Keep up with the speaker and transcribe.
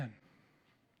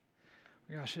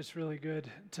Gosh, it's really good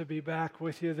to be back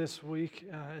with you this week.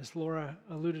 As Laura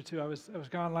alluded to, I was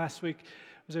gone last week.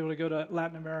 I was able to go to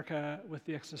Latin America with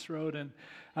the Exodus Road, and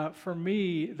for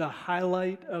me, the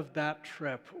highlight of that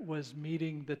trip was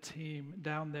meeting the team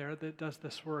down there that does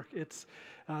this work. It's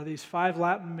these 5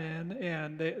 Latin men,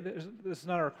 and this is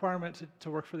not a requirement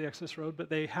to work for the Exodus Road, but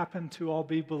they happen to all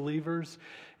be believers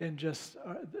and just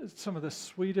some of the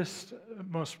sweetest,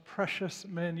 most precious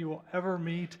men you will ever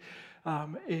meet.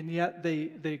 And yet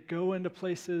they go into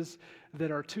places that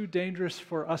are too dangerous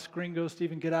for us gringos to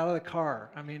even get out of the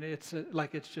car. I mean, it's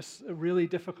just really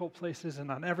difficult places, and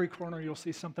on every corner you'll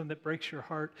see something that breaks your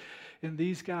heart. And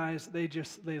these guys,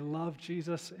 they love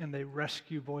Jesus and they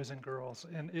rescue boys and girls.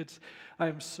 And I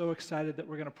am so excited that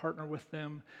we're going to partner with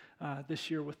them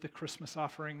this year with the Christmas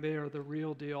offering. They are the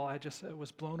real deal. I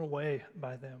was blown away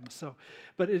by them.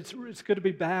 But it's good to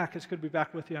be back. It's good to be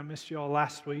back with you. I missed you all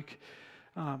last week.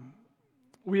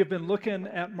 We have been looking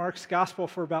at Mark's gospel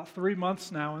for about 3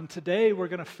 months now, and today we're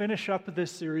going to finish up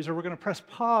this series, or we're going to press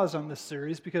pause on this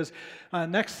series, because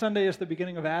next Sunday is the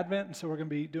beginning of Advent, and so we're going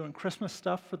to be doing Christmas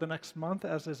stuff for the next month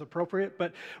as is appropriate,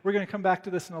 but we're going to come back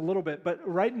to this in a little bit. But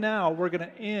right now, we're going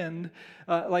to end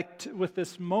with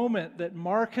this moment that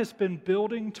Mark has been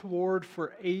building toward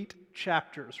for 8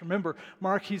 chapters. Remember,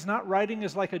 Mark, he's not writing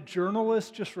as like a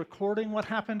journalist just recording what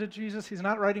happened to Jesus. He's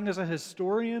not writing as a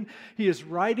historian. He is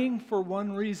writing for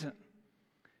one reason.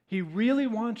 He really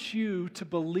wants you to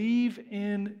believe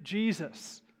in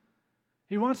Jesus.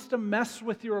 He wants to mess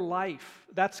with your life.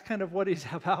 That's kind of what he's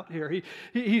about here.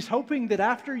 He's hoping that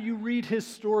after you read his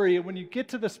story, and when you get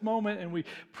to this moment and we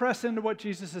press into what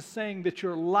Jesus is saying, that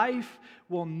your life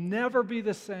will never be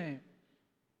the same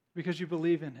because you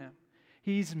believe in him.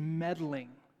 He's meddling,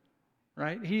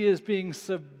 right? He is being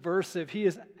subversive. He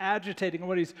is agitating.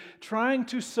 What he's trying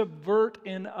to subvert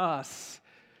in us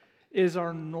is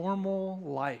our normal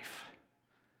life.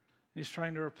 He's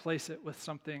trying to replace it with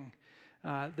something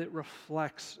that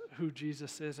reflects who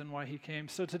Jesus is and why he came.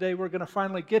 So today we're going to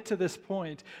finally get to this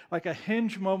point, like a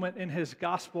hinge moment in his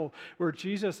gospel, where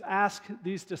Jesus asked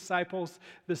these disciples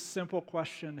this simple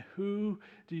question: who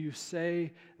do you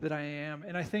say that I am?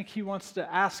 And I think he wants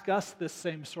to ask us this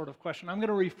same sort of question. I'm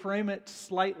going to reframe it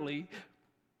slightly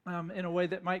in a way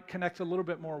that might connect a little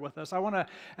bit more with us. I want to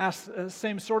ask the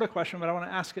same sort of question, but I want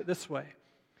to ask it this way.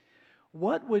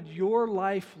 What would your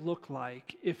life look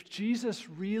like if Jesus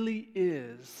really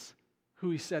is who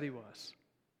he said he was?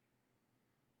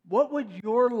 What would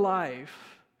your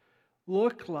life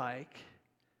look like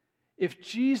if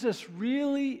Jesus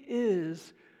really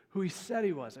is who he said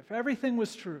he was, if everything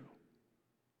was true?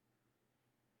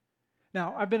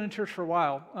 Now, I've been in church for a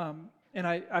while, and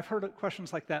I've heard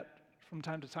questions like that from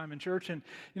time to time in church, and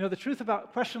the truth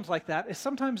about questions like that is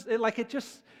sometimes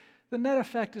the net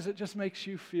effect is it just makes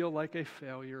you feel like a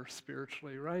failure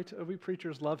spiritually, right? We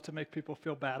preachers love to make people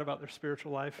feel bad about their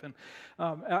spiritual life. And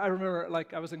I remember,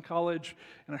 I was in college,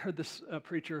 and I heard this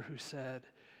preacher who said,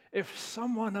 if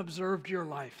someone observed your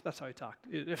life, that's how he talked,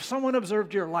 if someone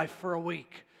observed your life for a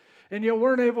week, and you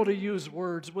weren't able to use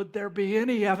words, would there be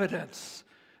any evidence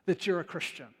that you're a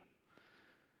Christian?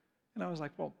 And I was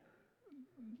like, well,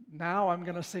 now I'm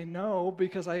going to say no,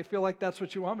 because I feel like that's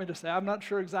what you want me to say. I'm not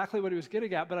sure exactly what he was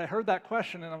getting at, but I heard that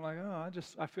question, and I'm like,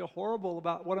 I feel horrible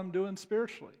about what I'm doing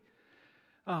spiritually.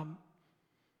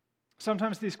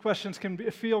 Sometimes these questions can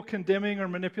feel condemning or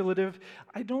manipulative.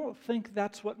 I don't think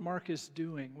that's what Mark is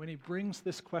doing when he brings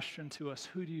this question to us,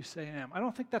 who do you say I am? I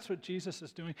don't think that's what Jesus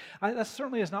is doing. That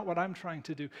certainly is not what I'm trying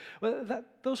to do.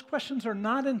 Those questions are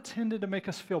not intended to make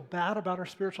us feel bad about our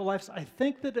spiritual lives. I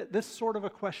think that this sort of a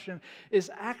question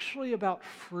is actually about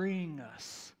freeing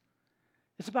us.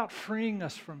 It's about freeing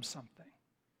us from something.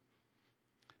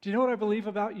 Do you know what I believe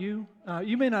about you?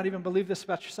 You may not even believe this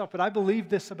about yourself, but I believe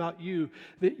this about you,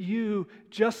 that you,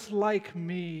 just like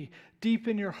me, deep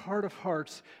in your heart of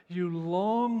hearts, you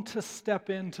long to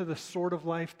step into the sort of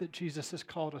life that Jesus has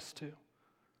called us to.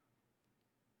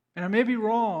 And I may be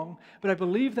wrong, but I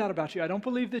believe that about you. I don't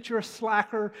believe that you're a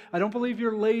slacker. I don't believe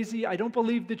you're lazy. I don't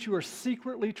believe that you are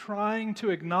secretly trying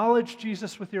to acknowledge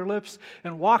Jesus with your lips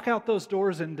and walk out those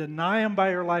doors and deny him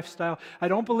by your lifestyle. I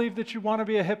don't believe that you want to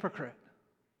be a hypocrite.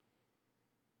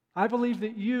 I believe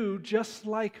that you, just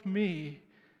like me,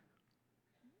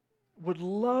 would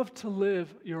love to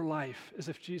live your life as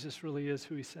if Jesus really is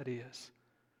who he said he is.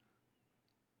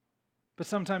 But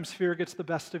sometimes fear gets the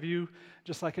best of you,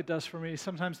 just like it does for me.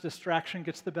 Sometimes distraction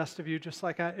gets the best of you, just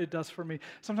like it does for me.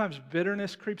 Sometimes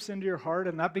bitterness creeps into your heart,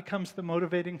 and that becomes the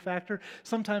motivating factor.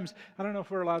 Sometimes, I don't know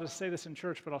if we're allowed to say this in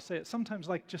church, but I'll say it. Sometimes,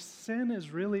 just sin is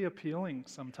really appealing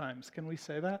sometimes. Can we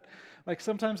say that?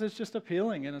 Sometimes it's just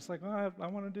appealing, and it's like, I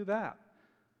want to do that.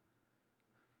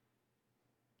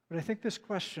 But I think this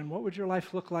question, what would your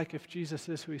life look like if Jesus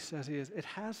is who he says he is? It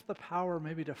has the power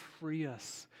maybe to free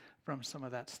us from some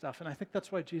of that stuff. And I think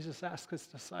that's why Jesus asked his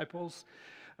disciples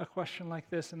a question like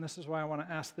this. And this is why I want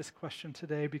to ask this question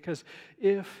today. Because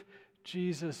if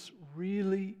Jesus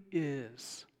really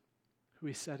is who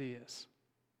he said he is,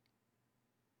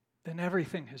 then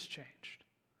everything has changed.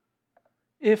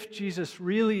 If Jesus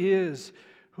really is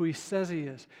who he says he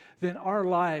is, then our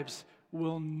lives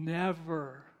will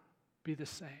never be the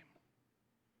same.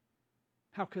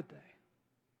 How could they?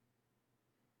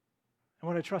 And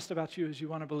what I trust about you is you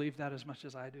want to believe that as much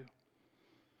as I do.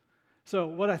 So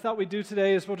what I thought we'd do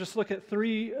today is we'll just look at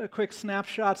three quick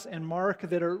snapshots in Mark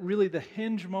that are really the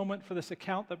hinge moment for this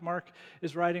account that Mark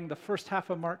is writing. The first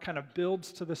half of Mark kind of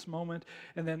builds to this moment,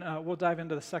 and then we'll dive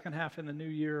into the second half in the new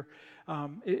year.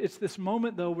 It's this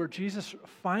moment, though, where Jesus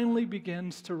finally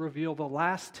begins to reveal the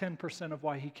last 10% of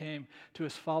why he came to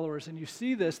his followers. And you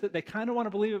see this, that they kind of want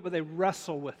to believe it, but they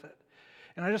wrestle with it.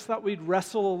 And I just thought we'd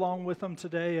wrestle along with them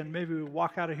today, and maybe we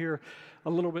walk out of here a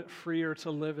little bit freer to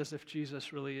live as if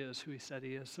Jesus really is who he said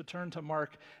he is. So turn to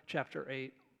Mark chapter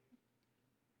 8.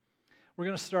 We're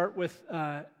going to start with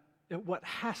what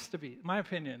has to be, in my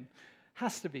opinion,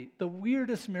 has to be the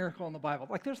weirdest miracle in the Bible.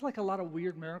 Like there's like a lot of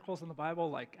weird miracles in the Bible,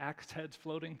 like axe heads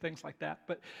floating, things like that.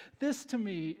 But this to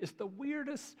me is the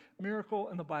weirdest miracle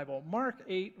in the Bible. Mark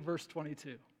 8, verse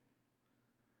 22.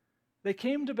 They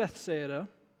came to Bethsaida,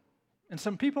 and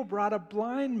some people brought a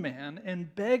blind man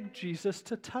and begged Jesus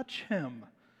to touch him.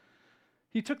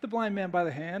 He took the blind man by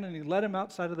the hand and he led him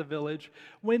outside of the village.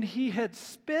 When he had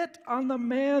spit on the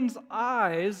man's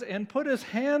eyes and put his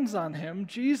hands on him,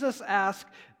 Jesus asked,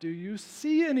 "Do you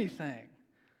see anything?"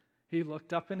 He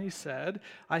looked up and he said,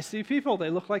 "I see people. They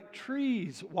look like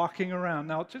trees walking around."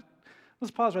 Now,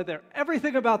 let's pause right there.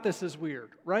 Everything about this is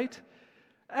weird, right?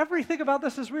 Everything about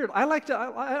this is weird. I like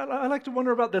to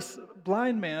wonder about this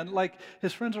blind man. Like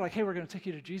his friends are like, "Hey, we're going to take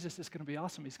you to Jesus. It's going to be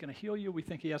awesome. He's going to heal you. We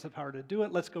think he has the power to do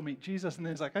it. Let's go meet Jesus." And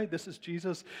then he's like, "Hey, this is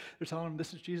Jesus." They're telling him,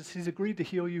 "This is Jesus. He's agreed to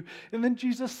heal you." And then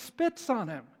Jesus spits on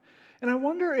him. And I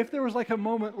wonder if there was like a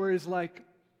moment where he's like,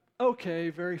 "Okay,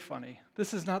 very funny.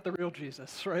 This is not the real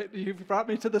Jesus, right? You've brought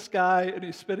me to this guy and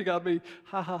he's spitting on me.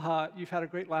 Ha, ha, ha. You've had a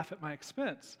great laugh at my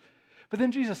expense." But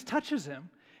then Jesus touches him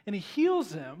and he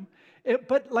heals him.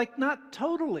 But like not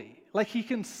totally. Like he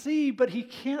can see, but he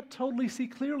can't totally see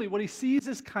clearly. What he sees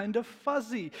is kind of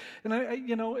fuzzy. And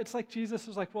it's like Jesus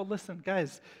was like, "Well, listen,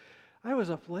 guys, I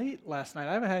was up late last night.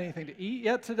 I haven't had anything to eat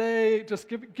yet today. Just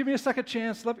give me a second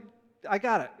chance. I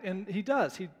got it." And he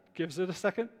does. He gives it a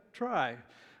second try.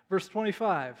 Verse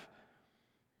 25.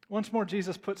 Once more,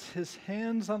 Jesus puts his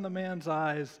hands on the man's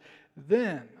eyes.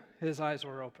 Then his eyes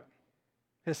were open.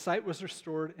 His sight was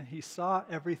restored, and he saw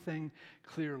everything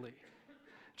clearly.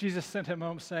 Jesus sent him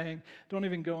home saying, "Don't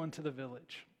even go into the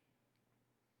village."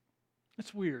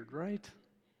 It's weird, right?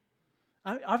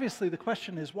 Obviously, the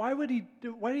question is, why did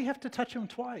he have to touch him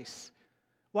twice?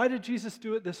 Why did Jesus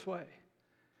do it this way?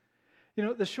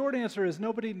 The short answer is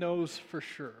nobody knows for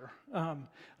sure.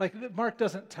 Mark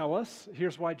doesn't tell us,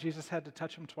 here's why Jesus had to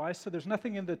touch him twice. So there's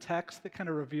nothing in the text that kind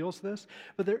of reveals this.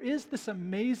 But there is this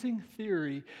amazing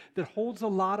theory that holds a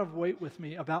lot of weight with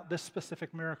me about this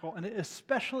specific miracle. And it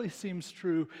especially seems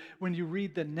true when you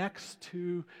read the next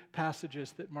two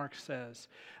passages that Mark says.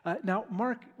 Now,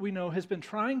 Mark, we know, has been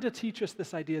trying to teach us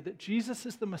this idea that Jesus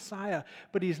is the Messiah,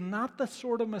 but he's not the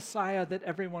sort of Messiah that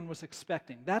everyone was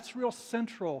expecting. That's real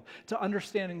central to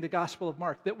understanding the Gospel of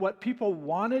Mark, that what people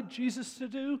wanted Jesus to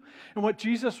do and what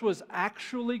Jesus was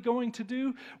actually going to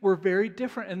do were very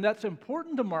different. And that's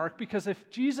important to Mark because if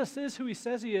Jesus is who he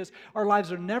says he is, our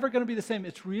lives are never going to be the same.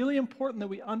 It's really important that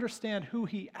we understand who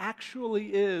he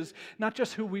actually is, not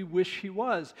just who we wish he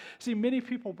was. See, many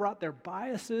people brought their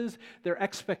biases, their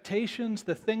expectations,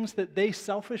 the things that they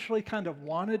selfishly kind of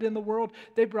wanted in the world,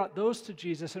 they brought those to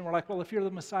Jesus and were like, "Well, if you're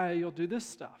the Messiah, you'll do this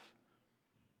stuff."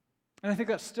 And I think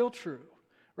that's still true,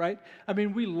 right? I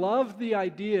mean, we love the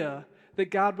idea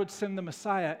that God would send the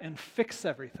Messiah and fix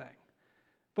everything.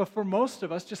 But for most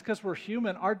of us, just because we're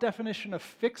human, our definition of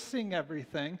fixing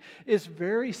everything is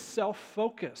very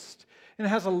self-focused. And it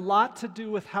has a lot to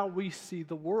do with how we see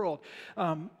the world.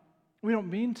 We don't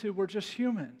mean to, we're just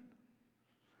human.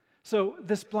 So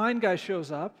this blind guy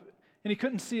shows up, and he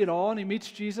couldn't see at all, and he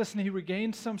meets Jesus, and he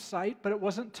regained some sight, but it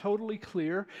wasn't totally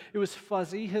clear. It was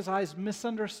fuzzy. His eyes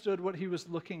misunderstood what he was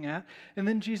looking at, and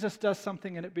then Jesus does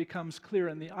something, and it becomes clear.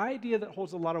 And the idea that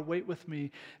holds a lot of weight with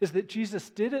me is that Jesus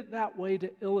did it that way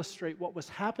to illustrate what was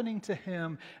happening to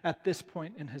him at this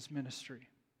point in his ministry.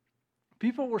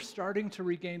 People were starting to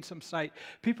regain some sight.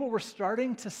 People were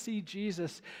starting to see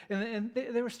Jesus, and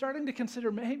they were starting to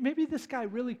consider, hey, maybe this guy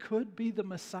really could be the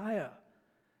Messiah.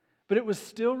 But it was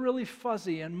still really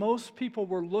fuzzy, and most people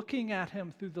were looking at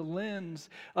him through the lens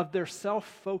of their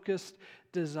self-focused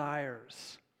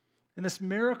desires. And this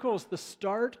miracle is the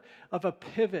start of a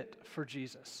pivot for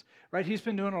Jesus, right? He's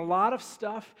been doing a lot of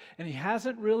stuff, and he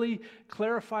hasn't really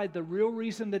clarified the real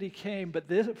reason that he came.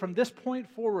 But from this point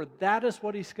forward, that is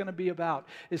what he's going to be about,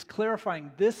 is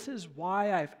clarifying, this is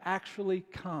why I've actually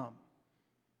come.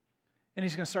 And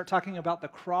he's going to start talking about the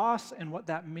cross and what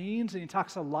that means, and he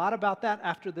talks a lot about that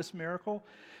after this miracle.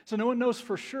 So no one knows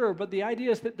for sure, but the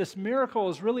idea is that this miracle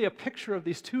is really a picture of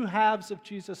these two halves of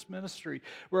Jesus' ministry,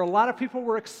 where a lot of people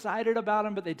were excited about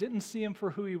him, but they didn't see him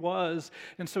for who he was.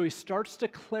 And so he starts to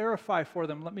clarify for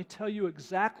them, let me tell you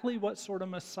exactly what sort of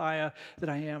Messiah that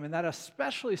I am. And that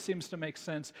especially seems to make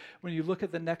sense when you look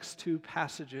at the next two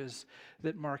passages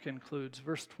that Mark includes.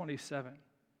 Verse 27.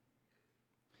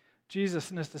 Jesus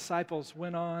and his disciples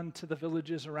went on to the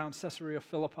villages around Caesarea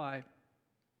Philippi.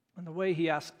 On the way, he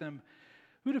asked them,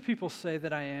 who do people say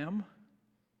that I am?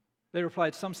 They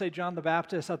replied, some say John the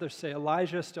Baptist, others say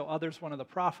Elijah, still others one of the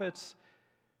prophets.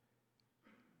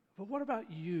 But what about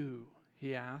you,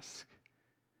 he asked.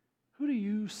 Who do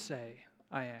you say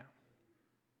I am?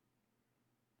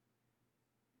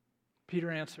 Peter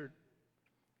answered,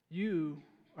 you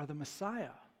are the Messiah.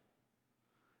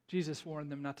 Jesus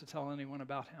warned them not to tell anyone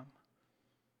about him.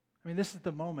 I mean, this is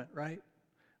the moment, right?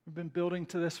 We've been building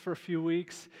to this for a few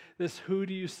weeks. This who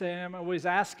do you say I'm always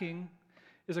asking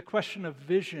is a question of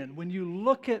vision. When you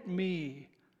look at me,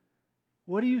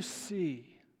 what do you see?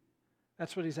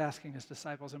 That's what he's asking his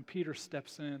disciples. And Peter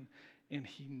steps in and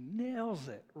he nails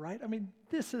it, right? I mean,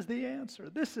 this is the answer.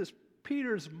 This is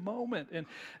Peter's moment. And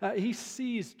he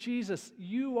sees, Jesus,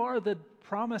 you are the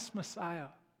promised Messiah.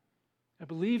 I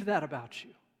believe that about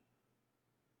you.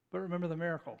 But remember the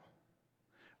miracle,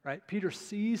 right? Peter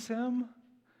sees him,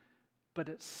 but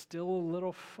it's still a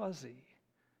little fuzzy.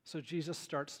 So Jesus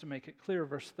starts to make it clear.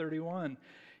 Verse 31,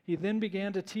 he then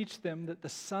began to teach them that the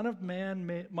Son of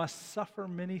Man must suffer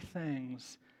many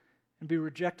things and be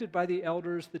rejected by the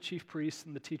elders, the chief priests,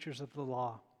 and the teachers of the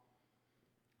law.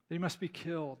 That he must be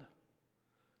killed,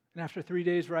 and after 3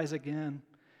 days rise again.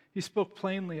 He spoke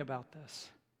plainly about this.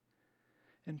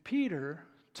 And Peter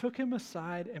took him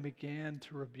aside and began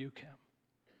to rebuke him.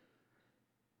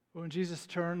 But when Jesus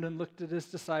turned and looked at his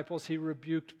disciples, he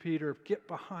rebuked Peter. Get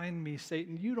behind me,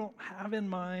 Satan. You don't have in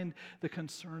mind the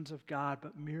concerns of God,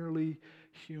 but merely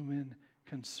human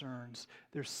concerns.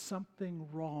 There's something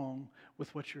wrong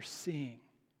with what you're seeing.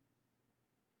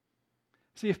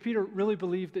 See, if Peter really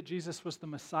believed that Jesus was the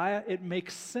Messiah, it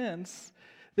makes sense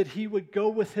that he would go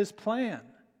with his plan.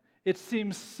 It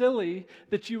seems silly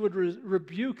that you would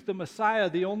rebuke the Messiah,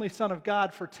 the only Son of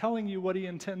God, for telling you what he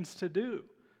intends to do.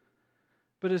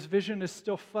 But his vision is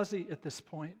still fuzzy at this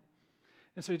point.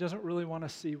 And so he doesn't really want to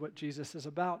see what Jesus is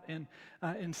about. And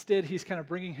instead, he's kind of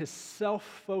bringing his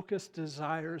self-focused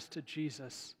desires to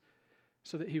Jesus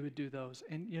so that he would do those.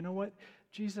 And you know what?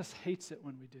 Jesus hates it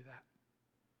when we do that.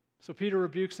 So Peter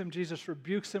rebukes him, Jesus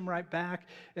rebukes him right back,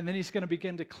 and then he's going to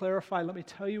begin to clarify, let me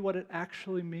tell you what it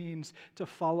actually means to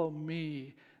follow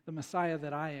me, the Messiah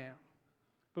that I am.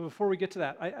 But before we get to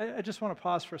that, I just want to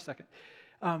pause for a second.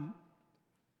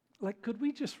 Could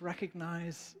we just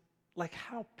recognize,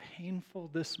 how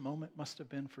painful this moment must have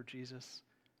been for Jesus?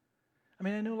 I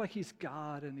mean, I know, he's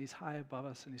God, and he's high above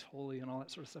us, and he's holy, and all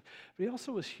that sort of stuff, but he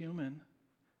also was human.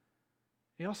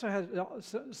 He also had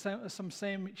some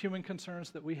same human concerns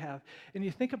that we have. And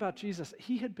you think about Jesus,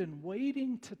 he had been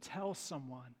waiting to tell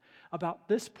someone about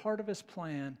this part of his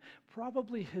plan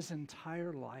probably his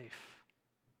entire life.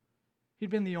 He'd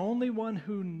been the only one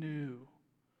who knew.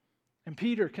 And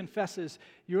Peter confesses,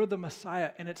 you're the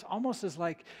Messiah. And it's almost as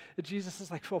like Jesus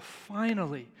is like, well,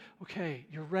 finally, okay,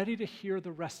 you're ready to hear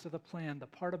the rest of the plan, the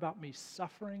part about me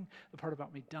suffering, the part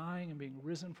about me dying and being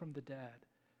risen from the dead.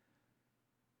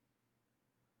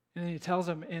 And then he tells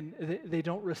them, and they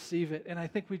don't receive it. And I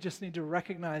think we just need to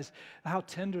recognize how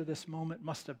tender this moment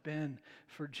must have been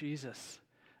for Jesus.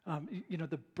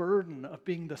 The burden of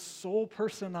being the sole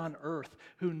person on earth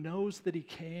who knows that he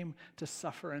came to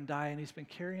suffer and die. And he's been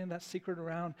carrying that secret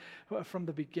around from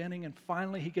the beginning. And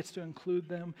finally, he gets to include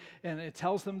them. And it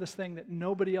tells them this thing that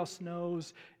nobody else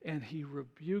knows. And he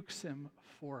rebukes him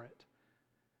for it.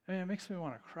 I mean, it makes me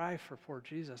want to cry for poor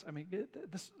Jesus. I mean,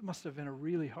 this must have been a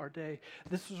really hard day.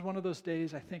 This was one of those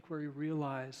days, I think, where he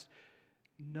realized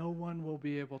no one will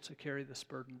be able to carry this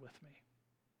burden with me.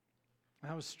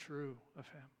 That was true of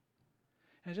him.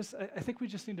 And I think we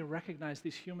just need to recognize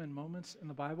these human moments in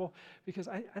the Bible, because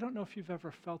I don't know if you've ever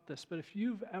felt this, but if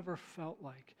you've ever felt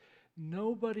like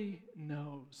nobody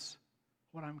knows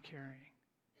what I'm carrying.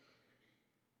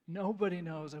 Nobody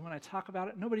knows. And when I talk about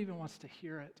it, nobody even wants to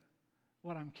hear it,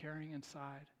 what I'm carrying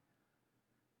inside.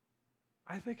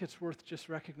 I think it's worth just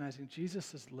recognizing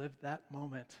Jesus has lived that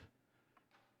moment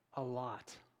a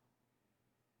lot.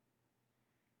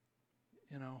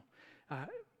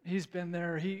 He's been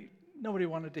there. Nobody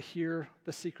wanted to hear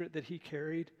the secret that he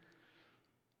carried.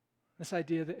 This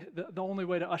idea that the only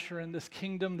way to usher in this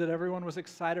kingdom that everyone was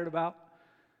excited about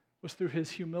was through his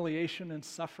humiliation and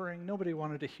suffering. Nobody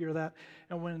wanted to hear that.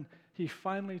 And when he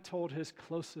finally told his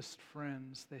closest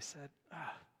friends, they said,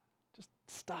 just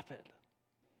stop it.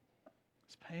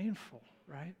 It's painful,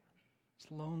 right?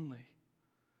 It's lonely.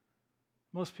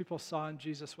 Most people saw in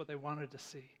Jesus what they wanted to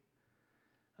see.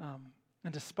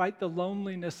 And despite the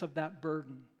loneliness of that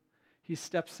burden, he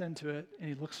steps into it and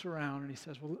he looks around and he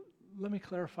says, well, let me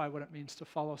clarify what it means to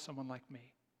follow someone like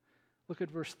me. Look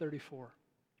at verse 34.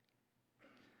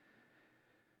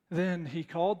 Then he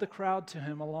called the crowd to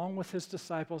him along with his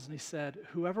disciples, and he said,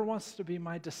 whoever wants to be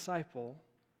my disciple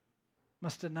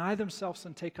must deny themselves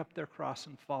and take up their cross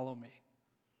and follow me.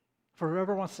 For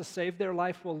whoever wants to save their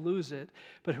life will lose it,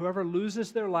 but whoever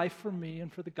loses their life for me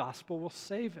and for the gospel will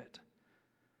save it.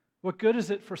 What good is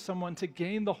it for someone to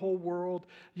gain the whole world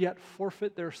yet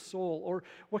forfeit their soul? Or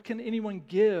what can anyone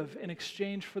give in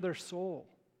exchange for their soul?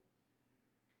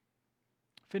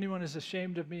 If anyone is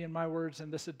ashamed of me and my words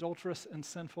in this adulterous and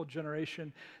sinful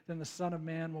generation, then the Son of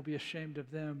Man will be ashamed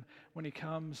of them when he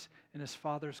comes in his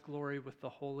Father's glory with the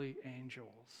holy angels.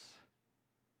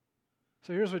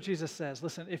 So here's what Jesus says.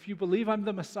 Listen, if you believe I'm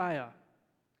the Messiah,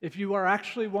 if you are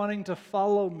actually wanting to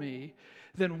follow me,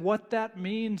 then what that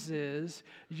means is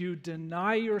you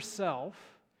deny yourself,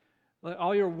 like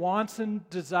all your wants and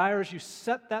desires, you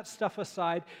set that stuff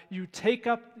aside, you take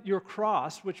up your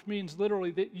cross, which means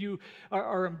literally that you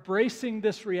are embracing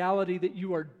this reality that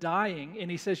you are dying.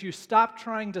 And he says you stop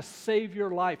trying to save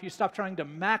your life. You stop trying to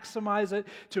maximize it,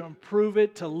 to improve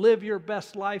it, to live your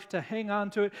best life, to hang on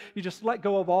to it. You just let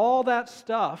go of all that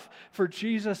stuff for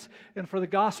Jesus and for the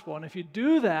gospel. And if you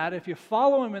do that, if you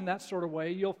follow him in that sort of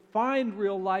way, you'll find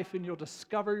real life and you'll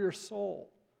discover your soul.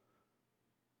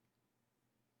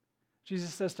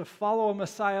 Jesus says to follow a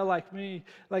Messiah like me,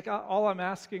 like all I'm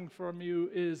asking from you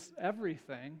is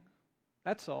everything.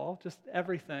 That's all, just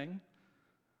everything.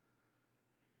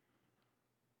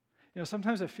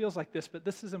 Sometimes it feels like this, but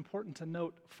this is important to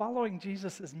note. Following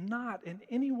Jesus is not in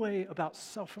any way about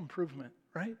self-improvement,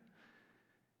 right?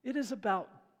 It is about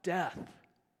death.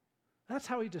 That's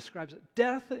how he describes it,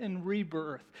 death and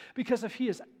rebirth. Because if he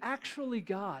is actually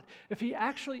God, if he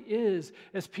actually is,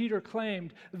 as Peter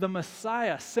claimed, the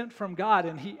Messiah sent from God,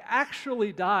 and he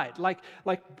actually died, like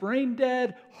brain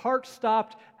dead, heart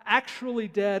stopped, actually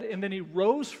dead, and then he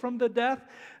rose from the death,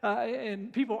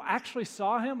 and people actually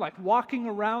saw him like walking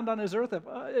around on his earth.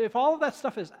 If all of that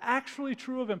stuff is actually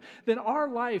true of him, then our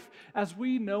life as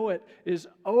we know it is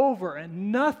over,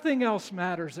 and nothing else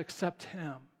matters except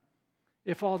him.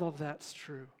 If all of that's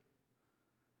true.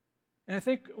 And I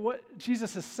think what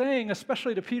Jesus is saying,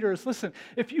 especially to Peter, is listen,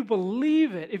 if you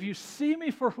believe it, if you see me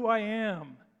for who I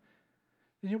am,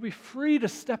 then you'll be free to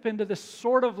step into this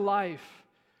sort of life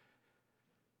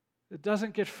that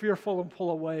doesn't get fearful and pull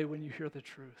away when you hear the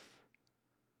truth.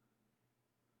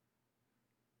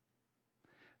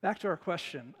 Back to our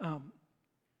question.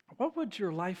 What would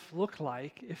your life look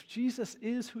like if Jesus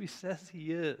is who he says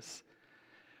he is?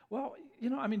 Well,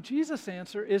 Jesus'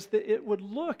 answer is that it would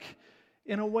look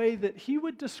in a way that he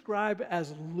would describe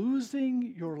as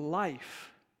losing your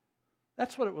life.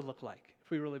 That's what it would look like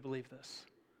if we really believe this.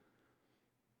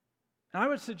 And I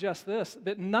would suggest this,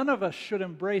 that none of us should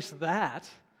embrace that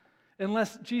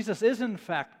unless Jesus is in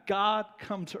fact God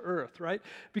come to earth, right?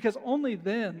 Because only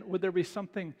then would there be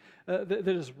something that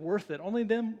is worth it. Only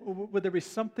then would there be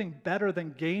something better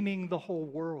than gaining the whole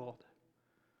world.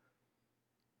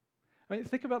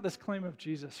 Think about this claim of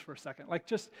Jesus for a second. Like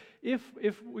just, if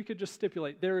we could just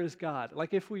stipulate, there is God.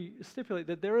 Like if we stipulate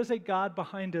that there is a God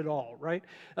behind it all, right?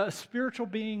 A spiritual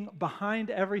being behind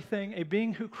everything, a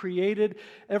being who created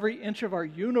every inch of our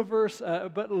universe,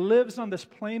 but lives on this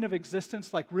plane of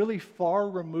existence like really far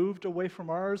removed away from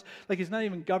ours. Like he's not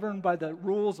even governed by the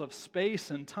rules of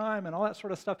space and time and all that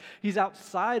sort of stuff. He's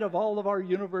outside of all of our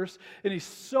universe, and he's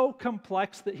so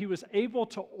complex that he was able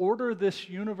to order this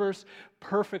universe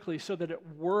perfectly so that it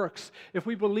works, if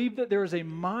we believe that there is a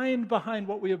mind behind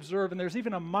what we observe, and there's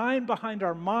even a mind behind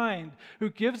our mind who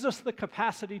gives us the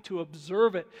capacity to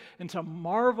observe it and to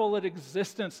marvel at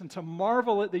existence and to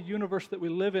marvel at the universe that we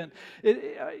live in,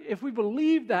 if we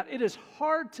believe that, it is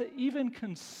hard to even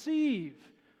conceive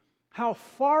how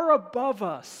far above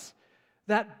us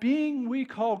that being we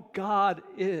call God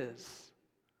is.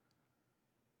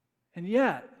 And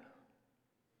yet,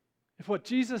 if what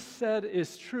Jesus said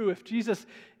is true, if Jesus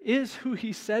is who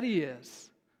he said he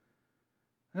is,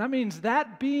 that means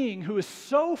that being who is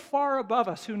so far above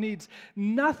us, who needs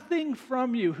nothing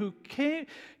from you, who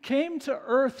came to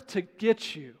earth to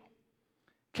get you,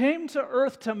 came to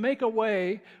earth to make a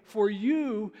way for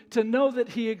you to know that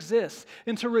he exists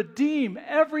and to redeem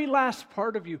every last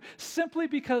part of you simply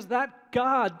because that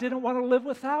God didn't want to live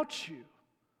without you.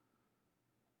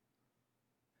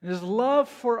 His love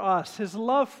for us, his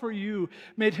love for you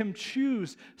made him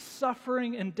choose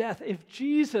suffering and death. If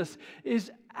Jesus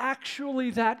is actually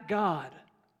that God,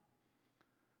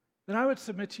 then I would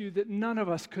submit to you that none of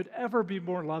us could ever be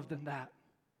more loved than that.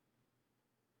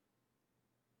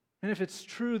 And if it's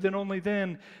true, then only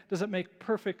then does it make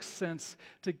perfect sense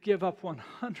to give up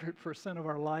 100% of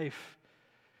our life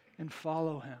and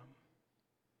follow him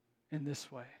in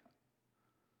this way.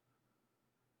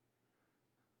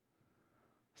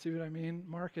 See what I mean?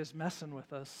 Mark is messing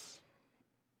with us.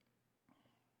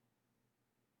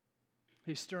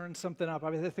 He's stirring something up.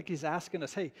 I think he's asking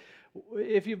us, hey,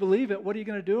 if you believe it, what are you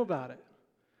going to do about it?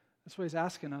 That's what he's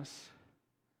asking us.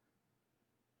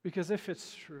 Because if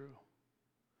it's true,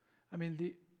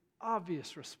 the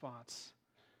obvious response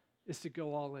is to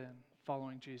go all in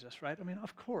following Jesus, right?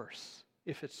 Of course,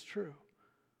 if it's true.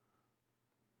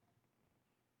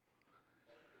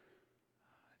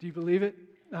 Do you believe it?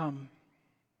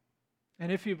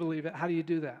 And if you believe it, how do you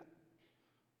do that?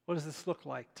 What does this look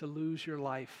like to lose your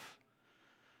life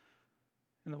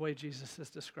in the way Jesus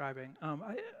is describing?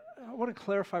 I want to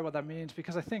clarify what that means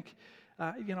because I think,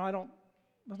 there's not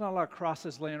a lot of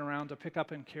crosses laying around to pick up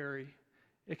and carry.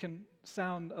 It can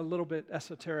sound a little bit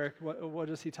esoteric. What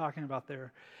is he talking about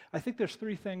there? I think there's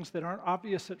three things that aren't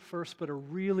obvious at first, but are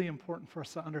really important for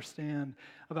us to understand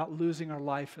about losing our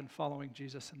life and following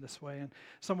Jesus in this way. In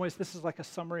some ways, this is like a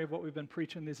summary of what we've been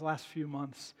preaching these last few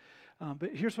months.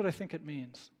 But here's what I think it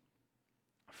means.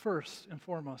 First and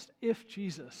foremost, if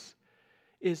Jesus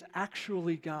is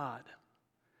actually God,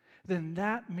 then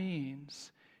that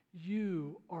means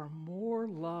you are more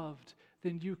loved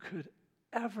than you could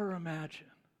ever imagine.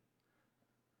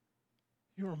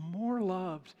 You are more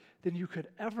loved than you could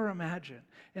ever imagine.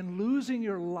 And losing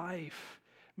your life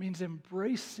means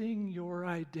embracing your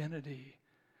identity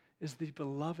as the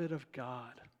beloved of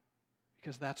God,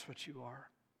 because that's what you are.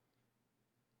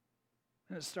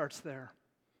 And it starts there.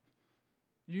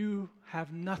 You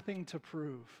have nothing to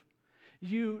prove.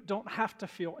 You don't have to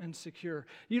feel insecure.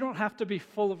 You don't have to be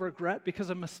full of regret because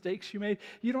of mistakes you made.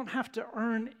 You don't have to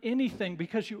earn anything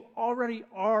because you already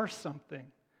are something.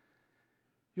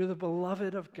 You're the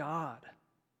beloved of God.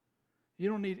 You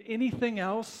don't need anything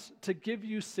else to give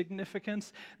you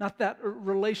significance, not that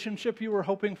relationship you were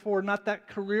hoping for, not that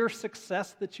career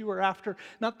success that you were after,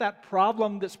 not that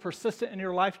problem that's persistent in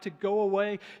your life to go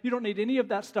away. You don't need any of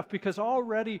that stuff because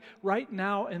already, right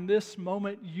now, in this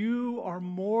moment, you are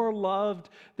more loved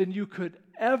than you could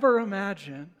ever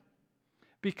imagine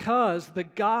because the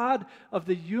God of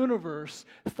the universe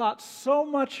thought so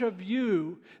much of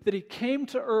you that he came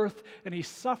to earth and he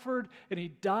suffered and he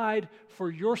died for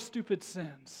your stupid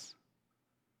sins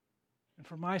and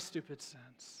for my stupid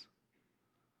sins.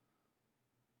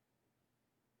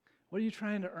 What are you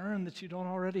trying to earn that you don't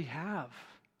already have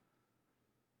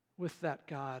with that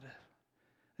God?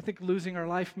 I think losing our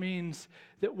life means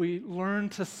that we learn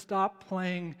to stop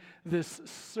playing this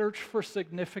search for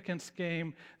significance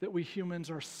game that we humans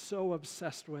are so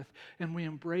obsessed with, and we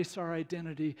embrace our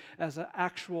identity as an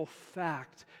actual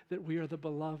fact that we are the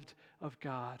beloved of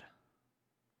God.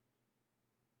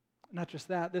 Not just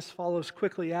that, this follows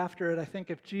quickly after it. I think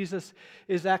if Jesus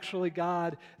is actually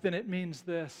God, then it means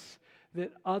this,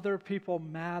 that other people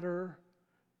matter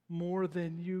more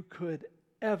than you could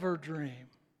ever dream.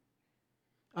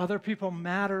 Other people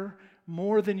matter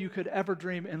more than you could ever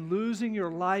dream, and losing your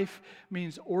life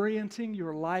means orienting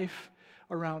your life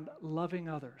around loving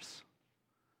others.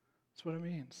 That's what it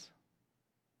means.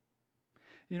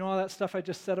 You know all that stuff I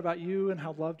just said about you and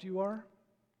how loved you are?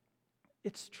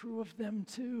 It's true of them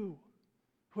too,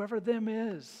 whoever them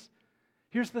is.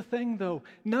 Here's the thing though,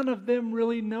 none of them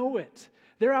really know it.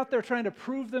 They're out there trying to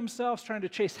prove themselves, trying to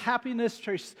chase happiness,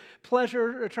 chase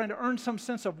pleasure, or trying to earn some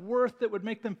sense of worth that would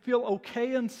make them feel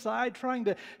okay inside, trying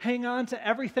to hang on to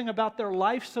everything about their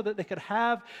life so that they could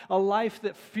have a life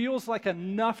that feels like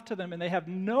enough to them, and they have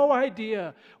no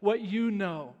idea what you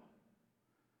know.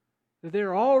 That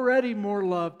they're already more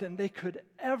loved than they could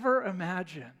ever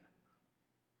imagine.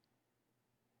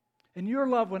 And your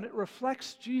love, when it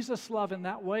reflects Jesus' love in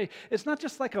that way, it's not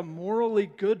just like a morally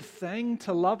good thing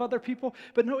to love other people,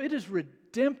 but no, it is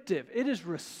redemptive. It is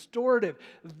restorative.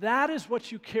 That is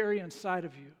what you carry inside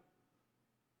of you.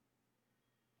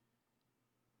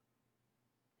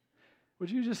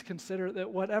 Would you just consider that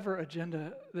whatever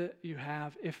agenda that you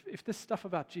have, if this stuff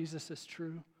about Jesus is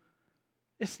true,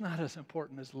 it's not as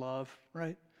important as love,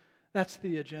 right? That's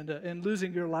the agenda. And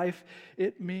losing your life,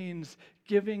 it means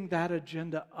giving that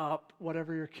agenda up,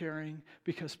 whatever you're carrying,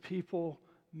 because people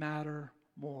matter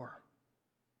more.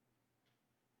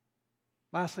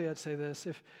 Lastly, I'd say this.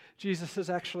 If Jesus is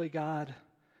actually God,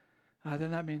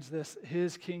 then that means this.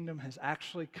 His kingdom has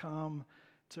actually come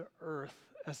to earth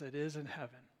as it is in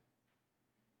heaven.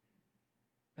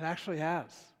 It actually has.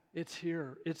 It's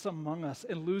here. It's among us.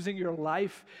 And losing your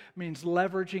life means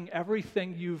leveraging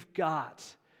everything you've got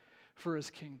for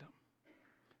his kingdom.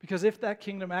 Because if that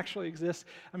kingdom actually exists,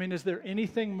 is there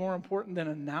anything more important than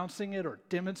announcing it or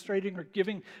demonstrating or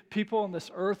giving people on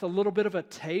this earth a little bit of a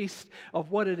taste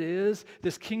of what it is,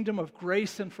 this kingdom of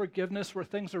grace and forgiveness where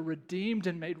things are redeemed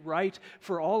and made right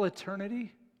for all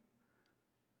eternity?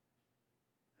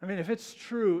 If it's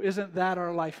true, isn't that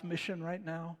our life mission right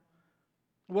now?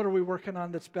 What are we working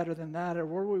on that's better than that? Or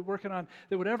what are we working on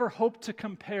that would ever hope to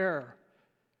compare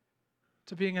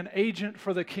to being an agent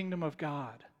for the kingdom of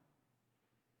God?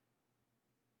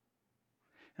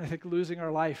 And I think losing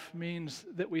our life means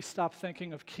that we stop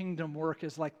thinking of kingdom work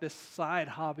as like this side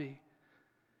hobby,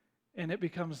 and it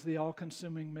becomes the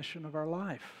all-consuming mission of our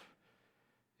life,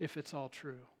 if it's all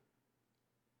true.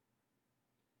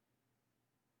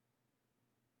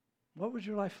 What would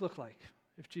your life look like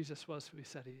if Jesus was who he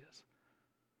said he is?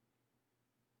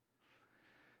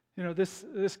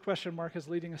 This question mark is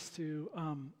leading us to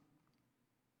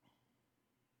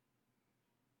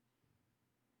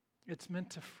it's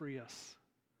meant to free us.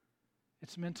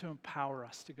 It's meant to empower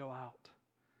us to go out.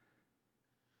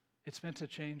 It's meant to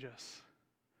change us.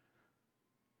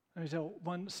 Let me tell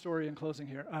one story in closing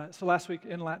here. So last week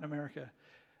in Latin America,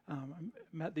 I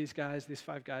met these guys, these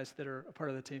 5 guys that are a part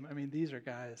of the team. These are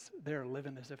guys, they're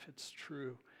living as if it's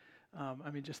true.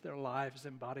 Just their lives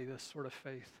embody this sort of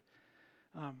faith.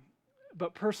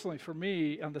 But personally, for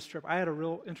me, on this trip, I had a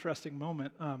real interesting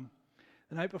moment.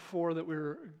 The night before that we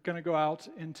were going to go out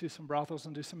into some brothels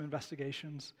and do some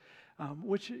investigations,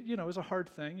 which, is a hard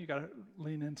thing. You got to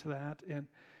lean into that. And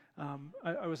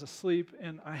I was asleep,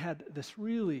 and I had this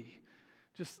really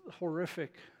just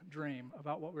horrific dream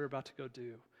about what we were about to go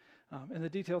do. And the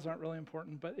details aren't really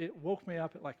important, but it woke me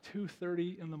up at like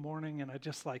 2:30 in the morning, and I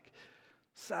just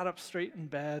sat up straight in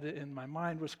bed, and my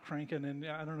mind was cranking, and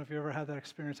I don't know if you ever had that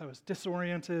experience. I was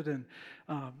disoriented, and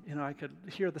I could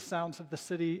hear the sounds of the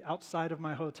city outside of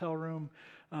my hotel room,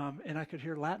 and I could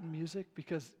hear Latin music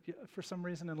because for some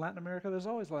reason in Latin America there's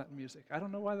always Latin music. I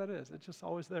don't know why that is. It's just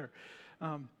always there.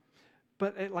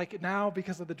 But now,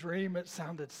 because of the dream, it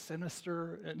sounded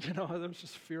sinister, and I was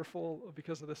just fearful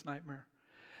because of this nightmare.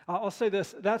 I'll say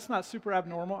this: that's not super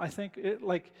abnormal. I think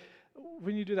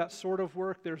when you do that sort of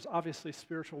work, there's obviously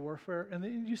spiritual warfare, and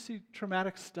then you see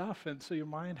traumatic stuff, and so your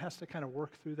mind has to kind of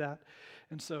work through that,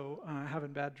 and so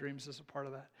having bad dreams is a part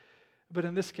of that. But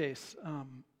in this case, I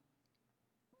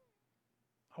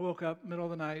woke up middle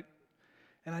of the night,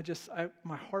 and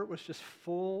my heart was just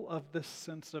full of this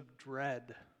sense of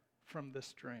dread from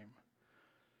this dream.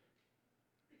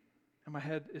 And my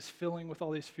head is filling with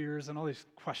all these fears, and all these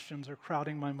questions are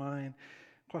crowding my mind.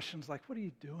 Questions like, what are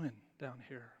you doing down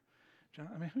here? John,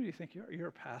 who do you think you are? You're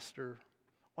a pastor.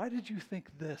 Why did you think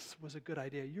this was a good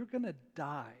idea? You're going to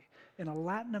die in a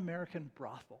Latin American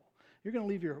brothel. You're going to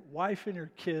leave your wife and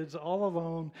your kids all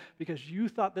alone because you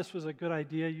thought this was a good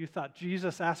idea. You thought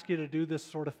Jesus asked you to do this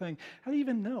sort of thing. How do you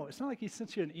even know? It's not like he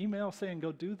sent you an email saying,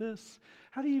 go do this.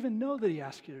 How do you even know that he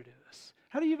asked you to do this?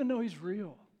 How do you even know he's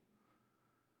real?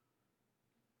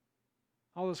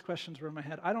 All those questions were in my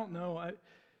head. I don't know.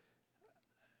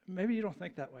 Maybe you don't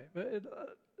think that way, but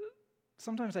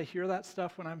sometimes I hear that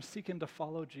stuff when I'm seeking to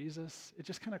follow Jesus. It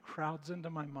just kind of crowds into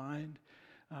my mind.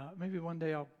 Maybe one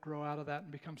day I'll grow out of that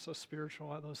and become so spiritual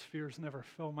that those fears never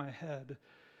fill my head,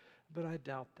 but I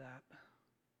doubt that.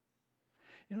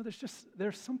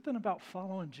 There's something about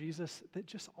following Jesus that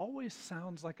just always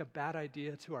sounds like a bad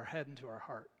idea to our head and to our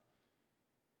heart.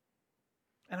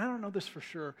 And I don't know this for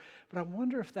sure, but I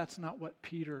wonder if that's not what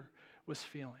Peter was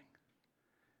feeling.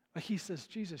 Like he says,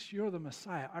 Jesus, you're the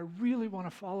Messiah. I really want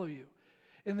to follow you.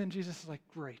 And then Jesus is like,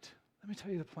 great, let me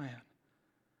tell you the plan.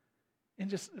 And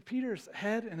just Peter's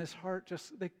head and his heart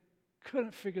they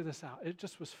couldn't figure this out. It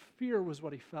just was fear was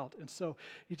what he felt. And so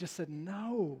he just said,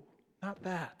 no, not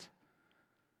that.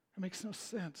 It makes no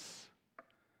sense.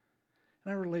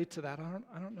 And I relate to that.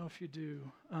 I don't know if you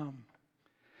do.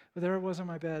 But there I was on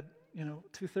my bed,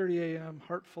 2:30 a.m.,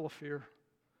 heart full of fear,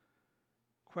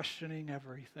 questioning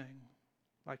everything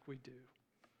like we do.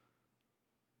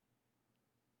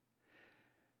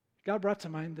 God brought to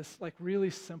mind this really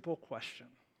simple question.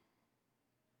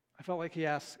 I felt like he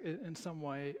asked it in some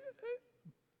way,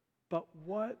 but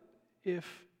what if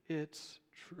it's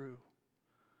true?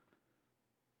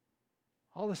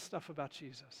 All this stuff about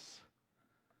Jesus.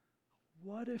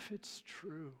 What if it's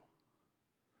true?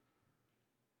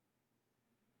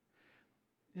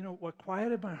 What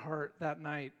quieted my heart that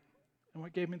night and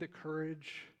what gave me the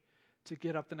courage to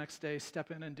get up the next day, step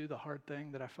in and do the hard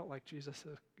thing that I felt like Jesus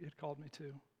had called me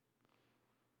to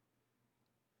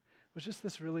was just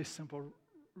this really simple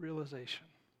realization.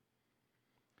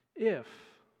 If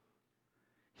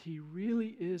he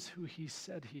really is who he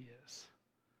said he is,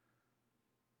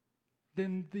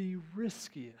 then the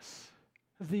riskiest,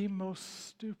 the most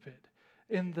stupid,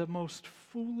 and the most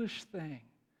foolish thing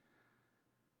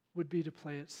would be to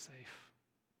play it safe,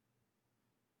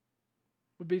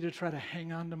 would be to try to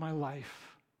hang on to my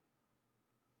life.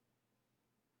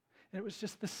 And it was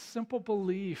just this simple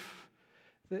belief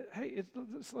that, hey,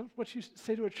 it's what you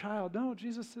say to a child. No,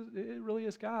 Jesus, it really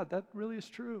is God. That really is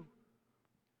true.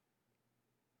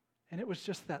 And it was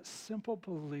just that simple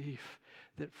belief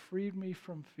that freed me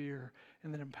from fear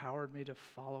and that empowered me to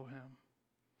follow him.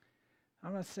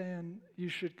 I'm not saying you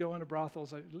should go into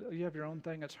brothels. You have your own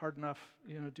thing. It's hard enough,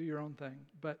 do your own thing.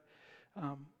 But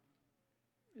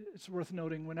it's worth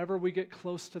noting, whenever we get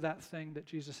close to that thing that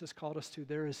Jesus has called us to,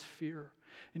 there is fear.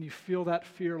 And you feel that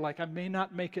fear like, I may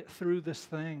not make it through this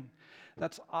thing.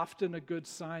 That's often a good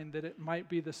sign that it might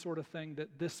be the sort of thing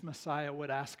that this Messiah would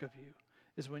ask of you,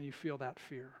 is when you feel that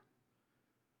fear.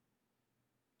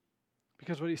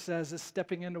 Because what he says is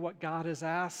stepping into what God has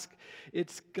asked,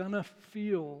 it's going to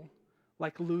feel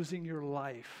like losing your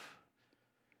life,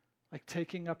 like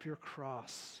taking up your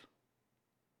cross.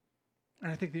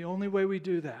 And I think the only way we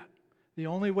do that, the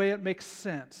only way it makes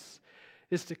sense,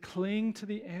 is to cling to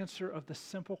the answer of the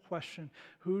simple question,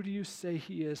 who do you say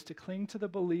he is? To cling to the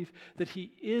belief that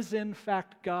he is in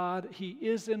fact God, he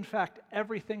is in fact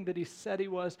everything that he said he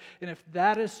was, and if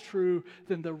that is true,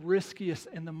 then the riskiest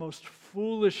and the most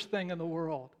foolish thing in the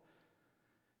world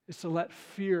is to let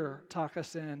fear talk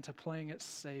us into playing it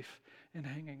safe and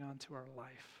hanging on to our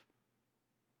life.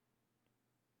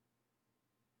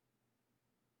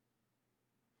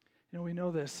 We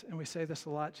know this, and we say this a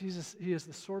lot. Jesus, he is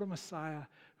the sort of Messiah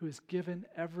who has given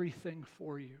everything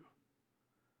for you.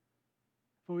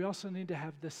 But we also need to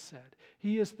have this said.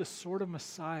 He is the sort of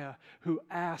Messiah who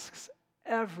asks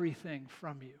everything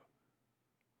from you.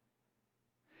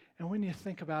 And when you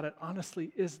think about it,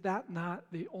 honestly, is that not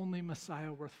the only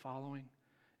Messiah worth following,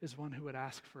 is one who would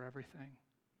ask for everything?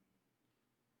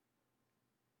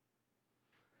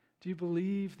 Do you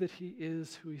believe that he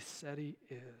is who he said he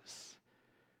is?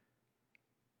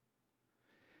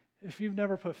 If you've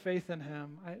never put faith in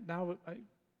him,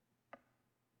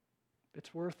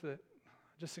 it's worth it.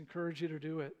 I just encourage you to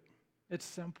do it. It's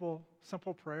simple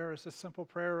prayer. It's a simple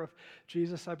prayer of,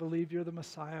 Jesus, I believe you're the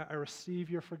Messiah. I receive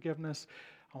your forgiveness.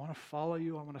 I want to follow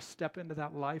you. I want to step into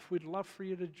that life. We'd love for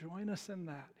you to join us in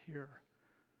that here.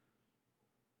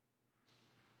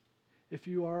 If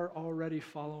you are already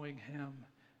following him,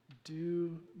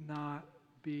 do not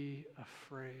be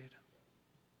afraid.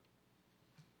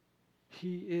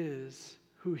 He is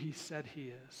who he said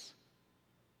he is.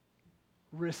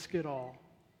 Risk it all.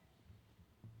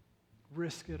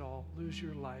 Risk it all. Lose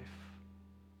your life.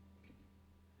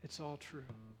 It's all true.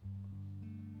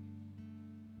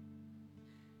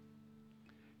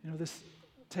 This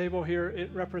table here,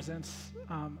 it represents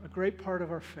a great part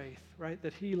of our faith, right?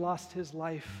 That he lost his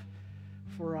life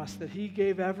for us, that he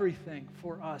gave everything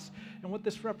for us. And what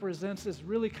this represents is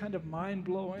really kind of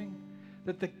mind-blowing.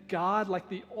 That the God, like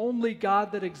the only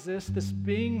God that exists, this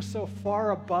being so far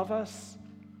above us,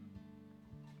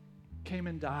 came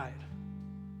and died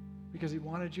because he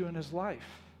wanted you in his life.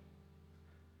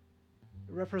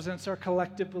 It represents our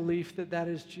collective belief that that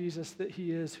is Jesus, that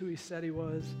he is who he said he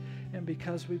was, and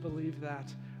because we believe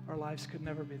that, our lives could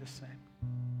never be the same.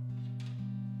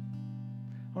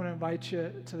 I want to invite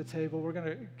you to the table. We're going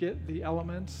to get the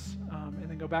elements and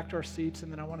then go back to our seats,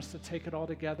 and then I want us to take it all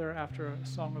together after a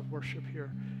song of worship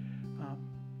here.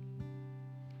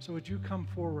 So would you come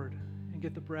forward and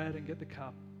get the bread and get the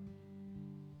cup?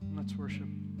 And let's worship.